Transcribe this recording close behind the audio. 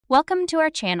Welcome to our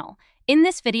channel. In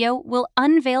this video, we'll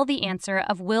unveil the answer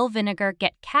of will vinegar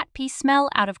get cat pee smell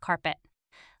out of carpet?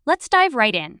 Let's dive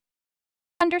right in.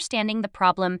 Understanding the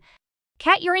problem,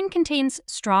 cat urine contains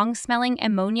strong-smelling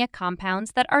ammonia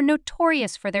compounds that are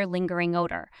notorious for their lingering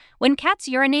odor. When cats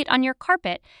urinate on your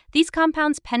carpet, these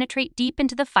compounds penetrate deep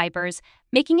into the fibers,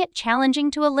 making it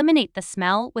challenging to eliminate the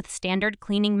smell with standard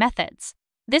cleaning methods.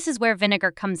 This is where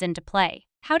vinegar comes into play.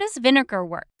 How does vinegar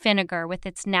work? Vinegar, with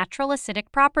its natural acidic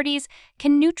properties,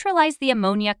 can neutralize the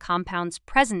ammonia compounds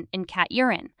present in cat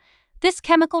urine. This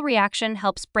chemical reaction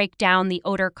helps break down the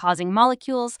odor-causing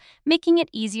molecules, making it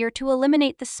easier to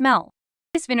eliminate the smell.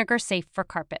 Is vinegar safe for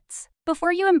carpets?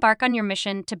 Before you embark on your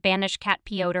mission to banish cat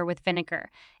pee odor with vinegar,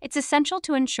 it's essential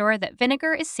to ensure that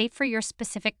vinegar is safe for your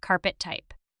specific carpet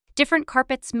type. Different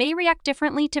carpets may react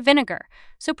differently to vinegar,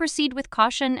 so proceed with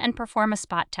caution and perform a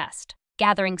spot test.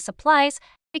 Gathering supplies.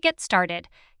 To get started,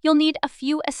 you'll need a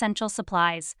few essential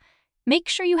supplies. Make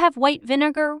sure you have white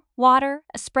vinegar, water,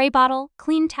 a spray bottle,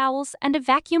 clean towels, and a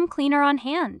vacuum cleaner on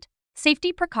hand.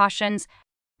 Safety precautions.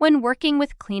 When working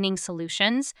with cleaning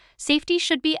solutions, safety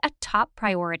should be a top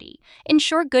priority.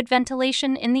 Ensure good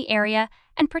ventilation in the area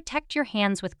and protect your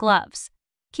hands with gloves.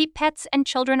 Keep pets and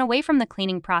children away from the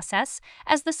cleaning process,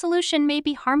 as the solution may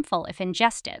be harmful if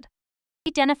ingested.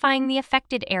 Identifying the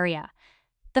affected area.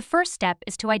 The first step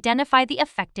is to identify the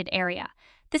affected area.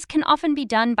 This can often be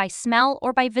done by smell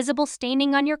or by visible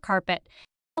staining on your carpet,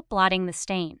 blotting the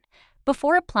stain.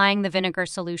 Before applying the vinegar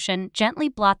solution, gently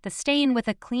blot the stain with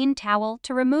a clean towel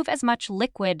to remove as much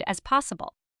liquid as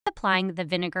possible. Applying the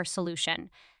vinegar solution.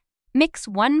 Mix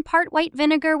 1 part white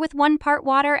vinegar with 1 part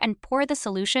water and pour the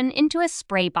solution into a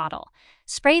spray bottle.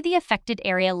 Spray the affected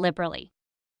area liberally.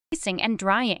 Rinsing and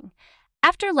drying.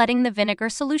 After letting the vinegar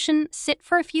solution sit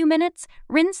for a few minutes,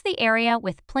 rinse the area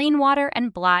with plain water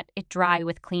and blot it dry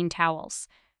with clean towels.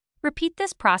 Repeat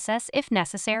this process if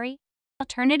necessary.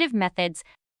 Alternative methods.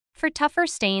 For tougher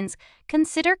stains,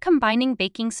 consider combining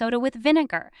baking soda with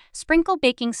vinegar. Sprinkle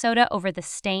baking soda over the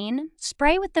stain,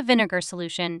 spray with the vinegar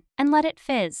solution, and let it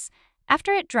fizz.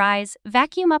 After it dries,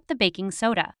 vacuum up the baking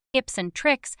soda. Tips and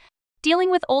tricks.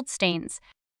 Dealing with old stains.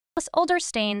 Older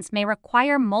stains may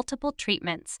require multiple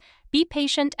treatments. Be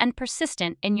patient and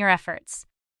persistent in your efforts.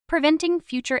 Preventing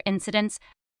future incidents.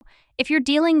 If you're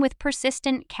dealing with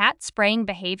persistent cat spraying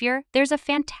behavior, there's a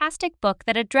fantastic book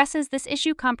that addresses this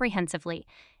issue comprehensively.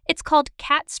 It's called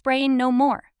Cat Spraying No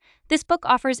More. This book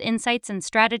offers insights and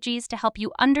strategies to help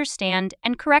you understand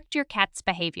and correct your cat's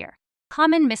behavior.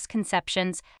 Common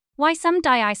misconceptions. Why some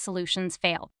dye solutions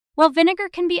fail. While vinegar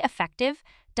can be effective,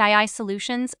 dye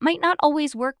solutions might not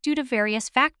always work due to various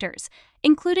factors,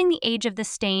 including the age of the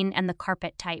stain and the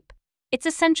carpet type. It's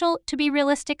essential to be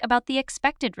realistic about the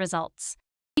expected results.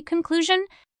 In conclusion,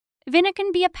 vinegar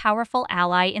can be a powerful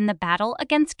ally in the battle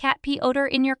against cat pee odor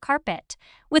in your carpet.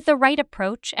 With the right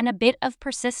approach and a bit of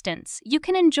persistence, you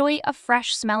can enjoy a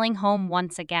fresh-smelling home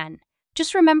once again.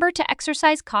 Just remember to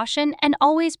exercise caution and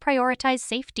always prioritize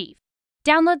safety.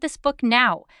 Download this book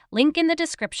now, link in the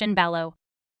description below.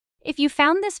 If you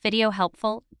found this video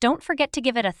helpful, don't forget to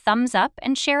give it a thumbs up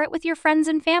and share it with your friends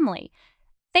and family.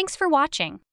 Thanks for watching.